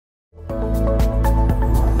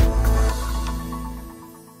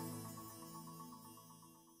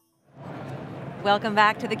Welcome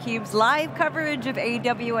back to theCUBE's live coverage of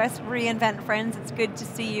AWS reInvent. Friends, it's good to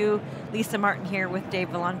see you. Lisa Martin here with Dave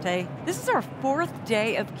Vellante. This is our 4th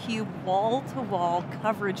day of CUBE wall-to-wall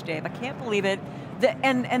coverage, Dave. I can't believe it.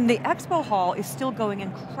 And the expo hall is still going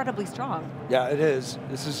incredibly strong. Yeah, it is.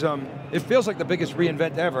 This is, it feels like the biggest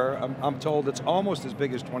reInvent ever. I'm told it's almost as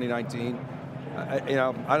big as 2019. I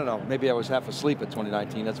don't know, maybe I was half asleep at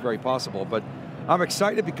 2019, that's very possible, but I'm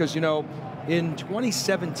excited because, in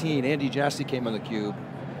 2017, Andy Jassy came on theCUBE,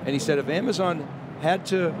 and he said if Amazon had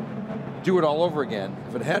to do it all over again,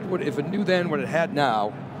 if it knew then what it had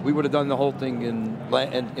now, we would have done the whole thing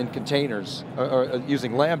in containers, or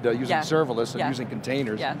using Lambda, using serverless, and using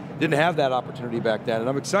containers. Didn't have that opportunity back then, and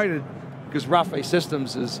I'm excited because Rafay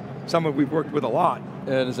Systems is someone we've worked with a lot,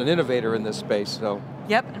 and is an innovator in this space, so.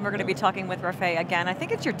 Yep, and we're going to be talking with Rafay again. I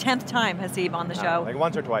think it's your 10th time, Haseeb, on the show. Like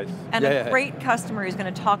once or twice. And a great customer is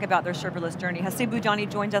going to talk about their serverless journey. Haseeb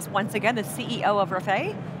Budhani joins us once again, the CEO of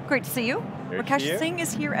Rafay. Great to see you. Rakesh Singh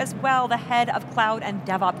is here as well, the head of cloud and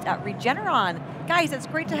DevOps at Regeneron. Guys, it's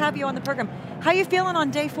great to have you on the program. How are you feeling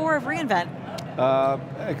on day 4 of reInvent?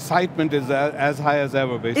 Excitement is as high as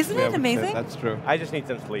ever, basically. Isn't it amazing? That's true. I just need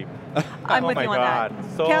some sleep. I'm with you on that.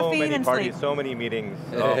 So Caffeine many and parties, sleep. so many meetings.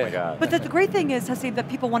 Oh my God. But the great thing is, Haseeb, that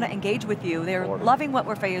people want to engage with you. They're loving what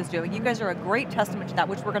Rafay is doing. You guys are a great testament to that,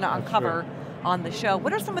 which we're going to uncover on the show.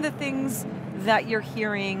 What are some of the things that you're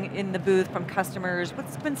hearing in the booth from customers?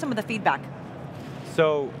 What's been some of the feedback?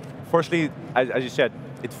 So, firstly, as you said,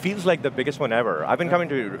 it feels like the biggest one ever. I've been coming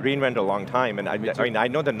to reInvent a long time, and I mean, I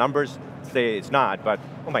know the numbers say it's not, but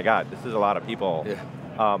oh my God, this is a lot of people.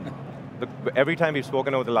 Every time we've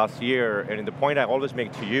spoken over the last year, and the point I always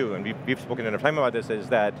make to you, and we've spoken enough time about this, is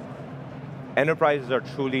that enterprises are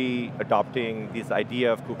truly adopting this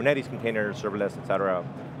idea of Kubernetes containers, serverless, et cetera,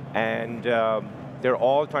 and they're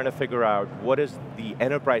all trying to figure out what is the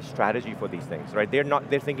enterprise strategy for these things, right?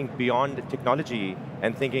 They're thinking beyond technology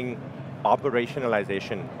and thinking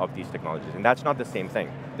operationalization of these technologies, and that's not the same thing.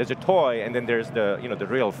 There's a toy, and then there's the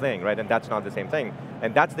real thing, right? And that's not the same thing.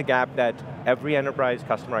 And that's the gap that every enterprise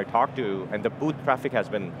customer I talk to, and the booth traffic has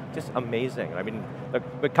been just amazing. I mean,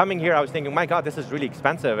 but coming here, I was thinking, my God, this is really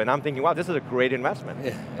expensive, and I'm thinking, wow, this is a great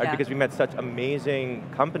investment, right? Because we met such amazing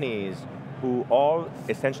companies who all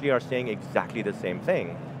essentially are saying exactly the same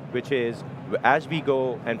thing, which is, as we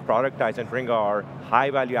go and productize and bring our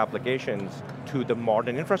high-value applications to the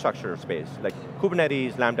modern infrastructure space, like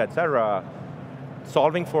Kubernetes, Lambda, et cetera,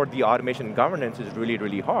 solving for the automation and governance is really,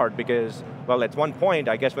 really hard because, well, at one point,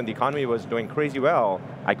 I guess when the economy was doing crazy well,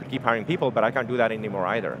 I could keep hiring people, but I can't do that anymore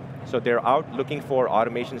either. So they're out looking for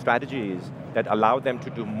automation strategies that allow them to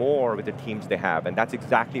do more with the teams they have, and that's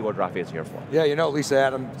exactly what Rafay is here for. Yeah, Lisa,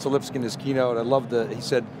 Adam Solipsky in his keynote, I love he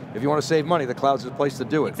said, if you want to save money, the cloud's the place to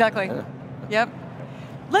do it. Exactly, yep.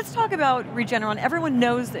 Let's talk about Regeneron. Everyone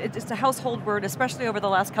knows it's a household word, especially over the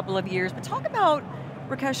last couple of years, but talk about,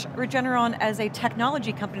 Rakesh, Regeneron as a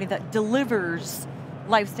technology company that delivers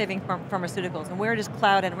life-saving pharmaceuticals, and where does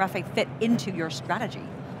cloud and Rafay fit into your strategy?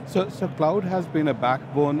 So cloud has been a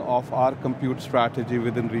backbone of our compute strategy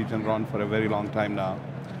within Regeneron for a very long time now.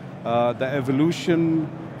 The evolution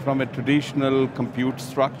from a traditional compute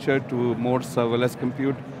structure to more serverless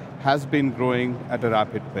compute has been growing at a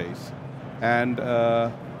rapid pace. And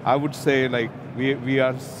I would say we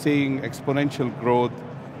are seeing exponential growth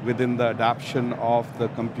within the adoption of the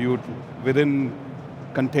compute within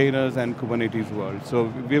containers and Kubernetes world.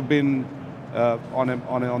 So we've been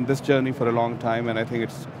on this journey for a long time, and I think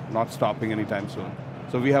it's not stopping anytime soon.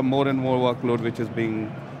 So we have more and more workload which is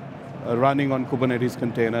being running on Kubernetes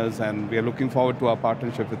containers, and we are looking forward to our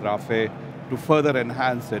partnership with Rafay to further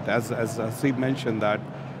enhance it. As Haseeb mentioned, that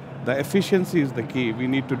the efficiency is the key. We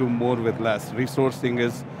need to do more with less. Resourcing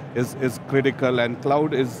is critical, and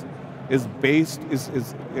cloud is evolved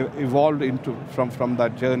from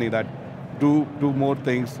that journey that do more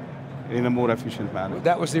things in a more efficient manner.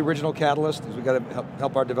 That was the original catalyst, is we got to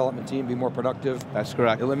help our development team be more productive. That's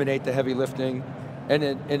correct. Eliminate the heavy lifting, and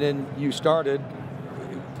then you started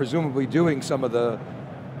presumably doing some of the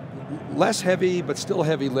less heavy but still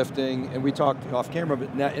heavy lifting, and we talked off camera,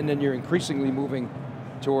 and then you're increasingly moving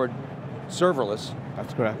toward serverless.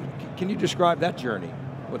 That's correct. Can you describe that journey,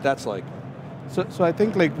 what that's like? So I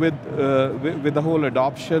think with the whole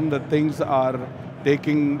adoption, that things are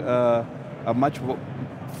taking a much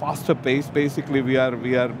faster pace. Basically, we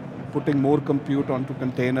are putting more compute onto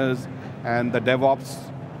containers, and the DevOps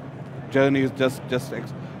journey is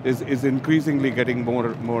is increasingly getting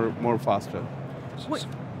more faster.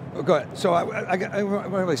 Go ahead. So I want to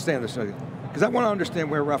really stay on this, because I want to understand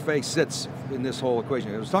where Rafay sits in this whole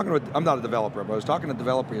equation. I'm not a developer, but I was talking to a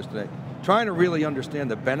developer yesterday, trying to really understand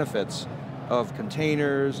the benefits of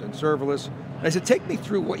containers and serverless. And I said, take me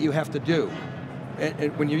through what you have to do.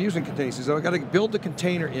 And when you're using containers, he said, I got to build the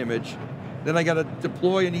container image, then I got to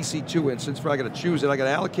deploy an EC2 instance where I got to choose it, I got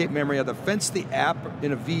to allocate memory, I got to fence the app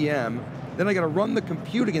in a VM, then I got to run the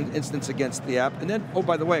computing instance against the app, and then, oh,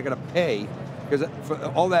 by the way, I got to pay because for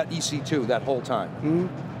all that EC2 that whole time.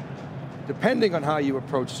 Mm-hmm. Depending on how you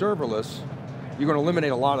approach serverless, you're going to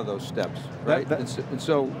eliminate a lot of those steps, right? And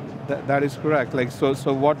so that is correct. Like so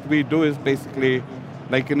what we do is basically,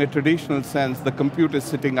 like in a traditional sense, the compute is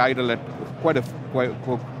sitting idle at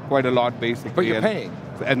quite a lot, basically. But you're paying.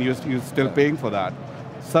 And you're still paying for that.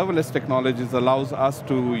 Serverless technologies allows us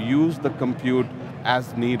to use the compute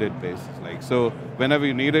as needed, basically. So whenever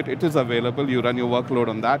you need it, it is available, you run your workload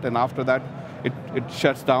on that, and after that, it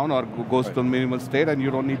shuts down or goes to a minimal state, and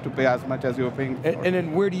you don't need to pay as much as you're paying for. And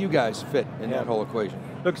then where do you guys fit in that whole equation?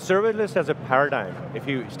 Look, serverless as a paradigm, if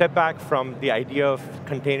you step back from the idea of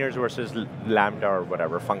containers versus Lambda or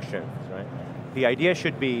whatever, functions, right? The idea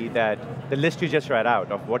should be that the list you just read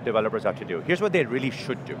out of what developers have to do, here's what they really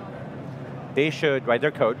should do. They should write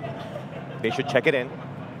their code, they should check it in,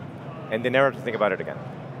 and they never have to think about it again.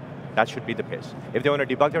 That should be the pace. If they want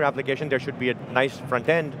to debug their application, there should be a nice front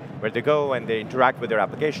end where they go and they interact with their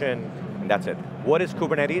application, and that's it. What is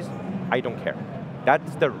Kubernetes? I don't care.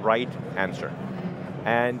 That's the right answer.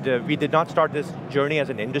 And we did not start this journey as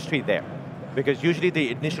an industry there, because usually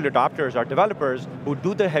the initial adopters are developers who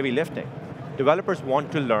do the heavy lifting. Developers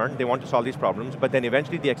want to learn, they want to solve these problems, but then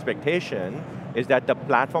eventually the expectation is that the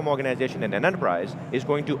platform organization in an enterprise is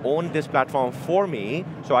going to own this platform for me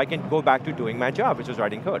so I can go back to doing my job, which is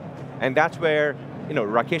writing code. And that's where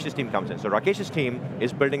Rakesh's team comes in. So Rakesh's team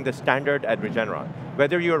is building the standard at Regeneron.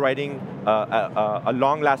 Whether you're writing a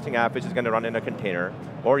long-lasting app which is going to run in a container,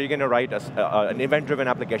 or you're going to write an event-driven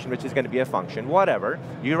application which is going to be a function, whatever,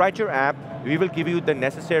 you write your app, we will give you the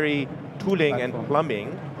necessary tooling and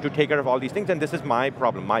plumbing to take care of all these things, and this is my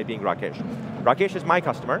problem, my being Rakesh. Rakesh is my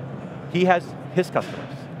customer, he has his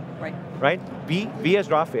customers. Right? We as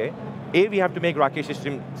Rafay, we have to make Rakesh's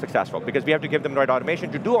team successful because we have to give them the right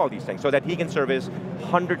automation to do all these things so that he can service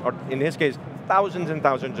hundreds, or in his case, thousands and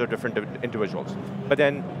thousands of different individuals. But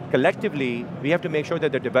then collectively, we have to make sure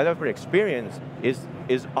that the developer experience is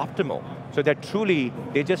optimal so that truly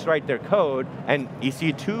they just write their code and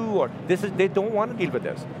EC2 or they don't want to deal with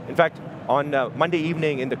this. In fact, on Monday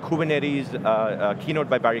evening in the Kubernetes keynote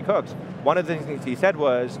by Barry Cooks, one of the things he said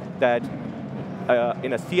was that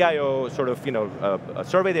in a CIO sort of a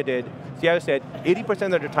survey they did, CIO said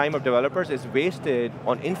 80% of the time of developers is wasted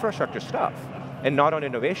on infrastructure stuff and not on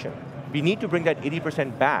innovation. We need to bring that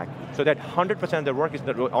 80% back so that 100% of the work is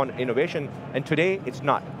on innovation, and today it's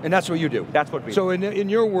not. And that's what you do? That's what we do. So in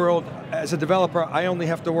your world, as a developer, I only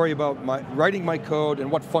have to worry about writing my code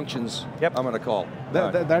and what functions I'm going to call.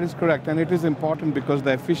 That is correct, and it is important because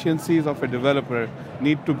the efficiencies of a developer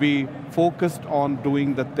need to be focused on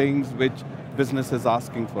doing the things which business is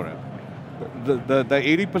asking for it. The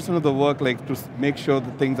 80% of the work, like to make sure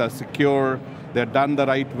the things are secure, they're done the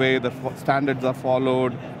right way, the standards are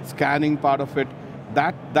followed, scanning part of it,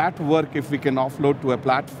 that work, if we can offload to a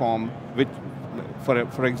platform, which,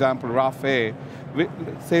 for example, Rafay,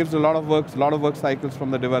 saves a lot of work cycles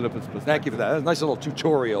from the developer's perspective. Thank you for that. That's a nice little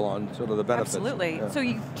tutorial on sort of the benefits. Absolutely. Yeah. So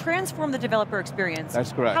you transform the developer experience.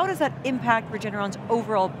 That's correct. How does that impact Regeneron's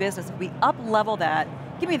overall business? If we up-level that,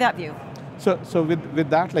 give me that view. So with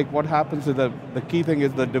that, like what happens is the key thing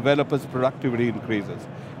is the developer's productivity increases.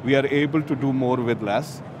 We are able to do more with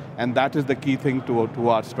less, and that is the key thing to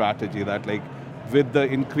our strategy, that like with the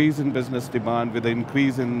increase in business demand, with the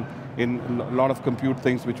increase in a lot of compute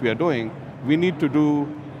things which we are doing, we need to do,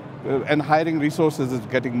 and hiring resources is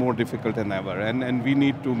getting more difficult than ever, and we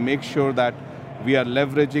need to make sure that we are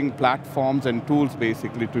leveraging platforms and tools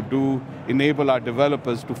basically to enable our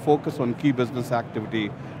developers to focus on key business activity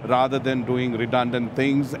rather than doing redundant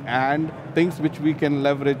things and things which we can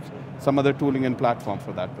leverage some other tooling and platform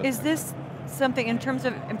for that purpose. Is this something in terms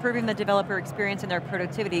of improving the developer experience and their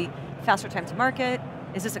productivity, faster time to market?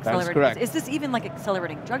 Is this accelerating? That's correct. Is this even like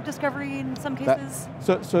accelerating drug discovery in some cases?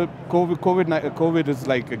 So COVID is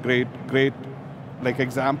like a great like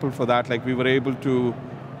example for that. Like we were able to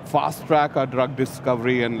fast track our drug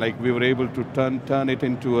discovery, and like we were able to turn it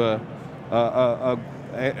into an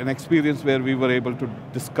experience where we were able to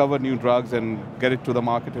discover new drugs and get it to the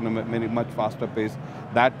market in a much faster pace.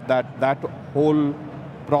 That whole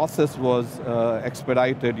process was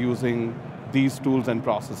expedited using these tools and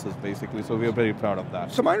processes, basically. So we are very proud of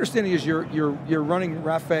that. So my understanding is you're running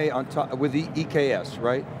Rafay on top with the EKS,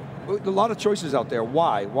 right? A lot of choices out there.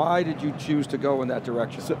 Why? Why did you choose to go in that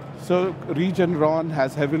direction? So Regeneron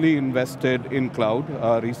has heavily invested in cloud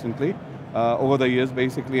recently. over the years,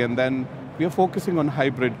 basically, and then we are focusing on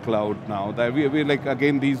hybrid cloud now. That we're like,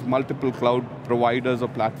 again, these multiple cloud providers or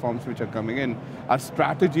platforms which are coming in. Our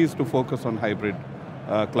strategy is to focus on hybrid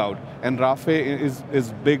cloud. And Rafay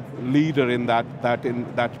is big leader in that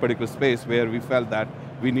particular space where we felt that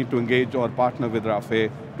we need to engage or partner with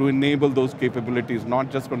Rafay to enable those capabilities,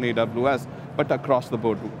 not just on AWS, but across the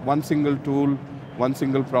board. One single tool, one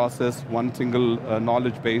single process, one single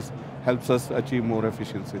knowledge base helps us achieve more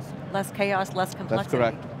efficiencies. Less chaos, less complexity.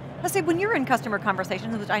 That's correct. Haseeb, when you're in customer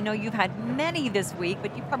conversations, which I know you've had many this week,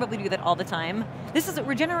 but you probably do that all the time,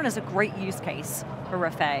 Regeneron is a great use case for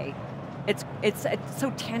Rafay. It's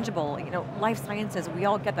so tangible, life sciences, we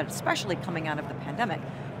all get that, especially coming out of the pandemic.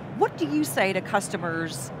 What do you say to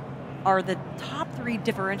customers are the top 3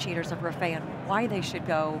 differentiators of Rafay and why they should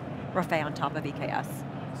go Rafay on top of EKS?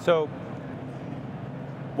 So,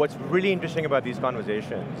 what's really interesting about these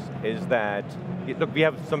conversations is that, look, we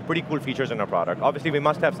have some pretty cool features in our product. Obviously, we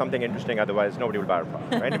must have something interesting, otherwise nobody will buy our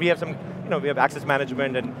product, right? And we have some, we have access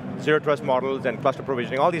management and zero trust models and cluster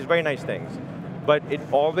provisioning, all these very nice things. But it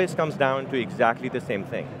always comes down to exactly the same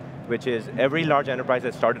thing, which is every large enterprise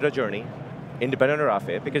that started a journey, independent of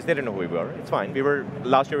Rafay, because they didn't know who we were, it's fine.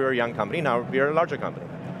 Last year we were a young company, now we are a larger company.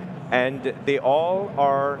 And they all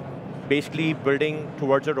are basically building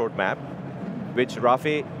towards a roadmap, which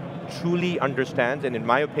Rafay truly understands, and in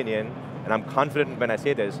my opinion, and I'm confident when I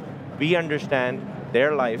say this, we understand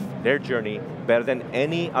their life, their journey, better than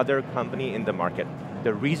any other company in the market.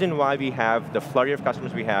 The reason why we have the flurry of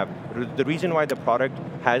customers we have, the reason why the product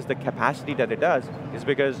has the capacity that it does, is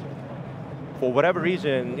because for whatever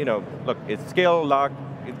reason, look, it's skill, luck,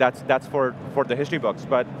 that's for the history books,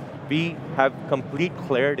 but we have complete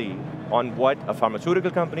clarity on what a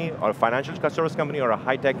pharmaceutical company, or a financial service company, or a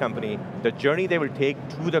high-tech company, the journey they will take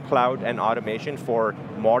to the cloud and automation for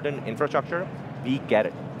modern infrastructure, we get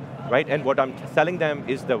it, right? And what I'm selling them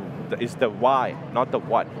is the why, not the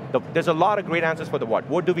what. There's a lot of great answers for the what.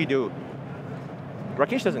 What do we do?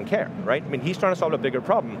 Rakesh doesn't care, right? I mean, he's trying to solve a bigger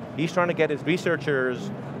problem. He's trying to get his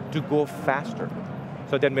researchers to go faster.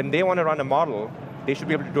 So then when they want to run a model, they should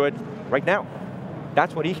be able to do it right now.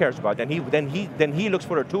 That's what he cares about. Then he looks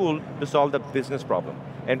for a tool to solve the business problem.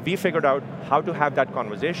 And we figured out how to have that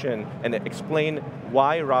conversation and explain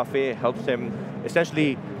why Rafay helps him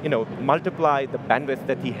essentially, multiply the bandwidth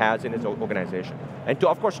that he has in his organization. And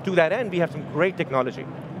of course, to that end, we have some great technology,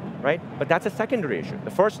 right? But that's a secondary issue.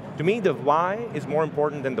 The first, to me, the why is more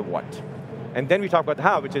important than the what. And then we talk about the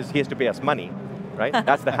how, which is he has to pay us money, right?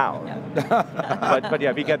 That's the how. but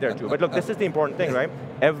yeah, we get there too. But look, this is the important thing, right?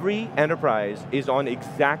 Every enterprise is on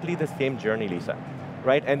exactly the same journey, Lisa,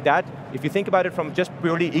 right? And that, if you think about it from just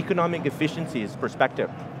purely economic efficiencies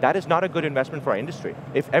perspective, that is not a good investment for our industry.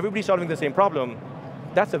 If everybody's solving the same problem,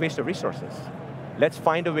 that's a waste of resources. Let's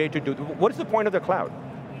find a way to do, what is the point of the cloud?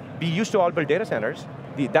 We used to all build data centers.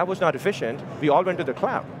 That was not efficient. We all went to the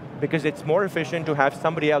cloud because it's more efficient to have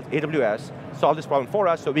somebody else, AWS, solve this problem for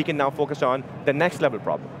us so we can now focus on the next level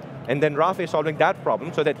problem. And then Rafay is solving that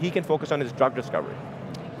problem so that he can focus on his drug discovery,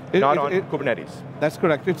 not on Kubernetes. That's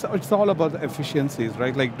correct. It's all about efficiencies,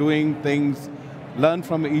 right? Like doing things, learn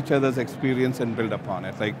from each other's experience and build upon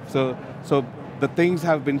it. Like so the things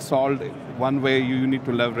have been solved one way, you need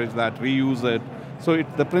to leverage that, reuse it. So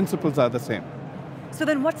the principles are the same. So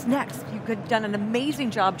then what's next? You've done an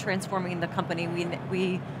amazing job transforming the company.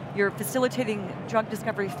 You're facilitating drug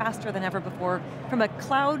discovery faster than ever before. From a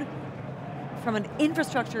cloud, from an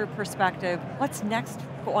infrastructure perspective, what's next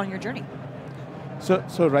on your journey?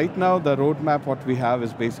 So right now, the roadmap, what we have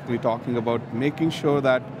is basically talking about making sure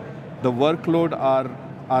that the workload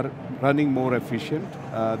are running more efficient,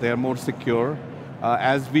 they are more secure.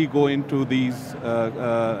 As we go into these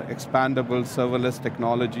expandable serverless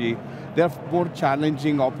technology, there are more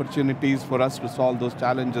challenging opportunities for us to solve those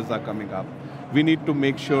challenges that are coming up. We need to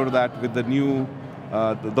make sure that with the new,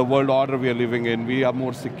 the world order we are living in, we are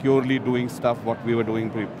more securely doing stuff what we were doing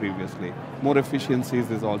previously. More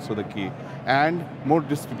efficiencies is also the key. And more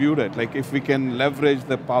distributed, like if we can leverage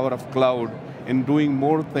the power of cloud in doing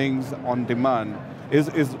more things on demand, is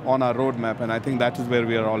on our roadmap, and I think that is where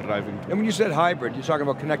we are all driving to. And when you said hybrid, you're talking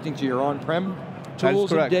about connecting to your on-prem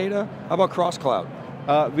tools and data? How about cross-cloud?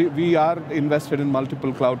 We are invested in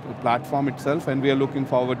multiple cloud platform itself, and we are looking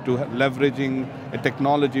forward to leveraging a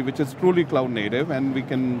technology which is truly cloud native, and we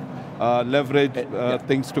can leverage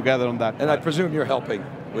things together on that. And I presume you're helping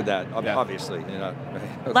with that, obviously.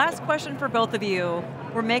 Last question for both of you.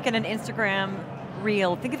 We're making an Instagram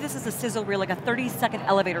reel. Think of this as a sizzle reel, like a 30-second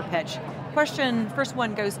elevator pitch. Question, first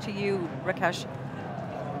one goes to you, Rakesh.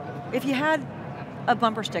 If you had a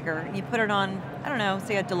bumper sticker and you put it on, I don't know,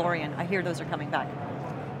 say a DeLorean, I hear those are coming back.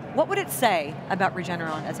 what would it say about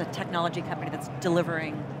Regeneron as a technology company that's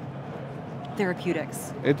delivering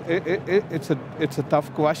therapeutics? It's a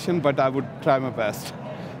tough question, but I would try my best.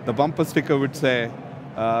 The bumper sticker would say,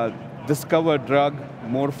 discover drug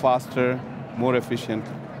more faster, more efficient.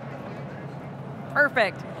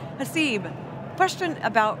 Perfect. Haseeb, question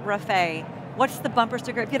about Rafay. What's the bumper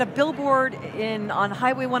sticker? If you had a billboard on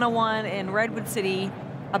Highway 101 in Redwood City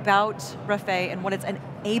about Rafay and what it's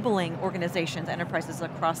enabling organizations, enterprises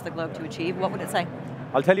across the globe to achieve, what would it say?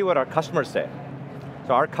 I'll tell you what our customers say.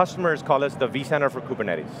 So our customers call us the vCenter for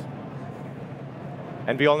Kubernetes.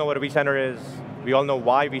 And we all know what a vCenter is. We all know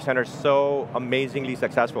why vCenter is so amazingly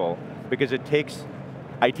successful, because it takes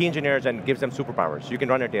IT engineers and gives them superpowers. You can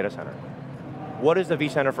run a data center. What is the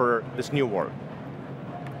vCenter for this new world?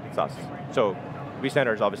 It's us. So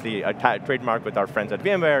vCenter is obviously a trademark with our friends at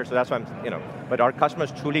VMware, so that's why but our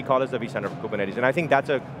customers truly call us the vCenter for Kubernetes, and I think that's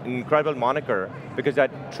an incredible moniker, because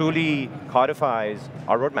that truly codifies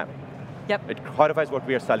our roadmap. Yep. It codifies what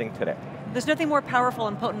we are selling today. There's nothing more powerful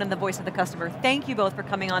and potent than the voice of the customer. Thank you both for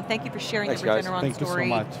coming on. Thank you for sharing the Regeneron story. Thank you so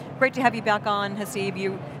much. Great to have you back on, Haseeb.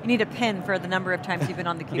 You need a pin for the number of times you've been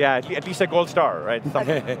on theCUBE. Yeah, at least a gold star, right?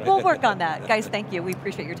 We'll work on that. Guys, thank you. We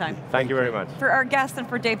appreciate your time. Thank you very much. For our guests and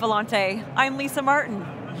for Dave Vellante, I'm Lisa Martin.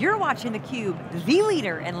 You're watching theCUBE, the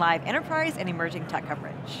leader in live enterprise and emerging tech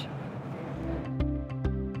coverage.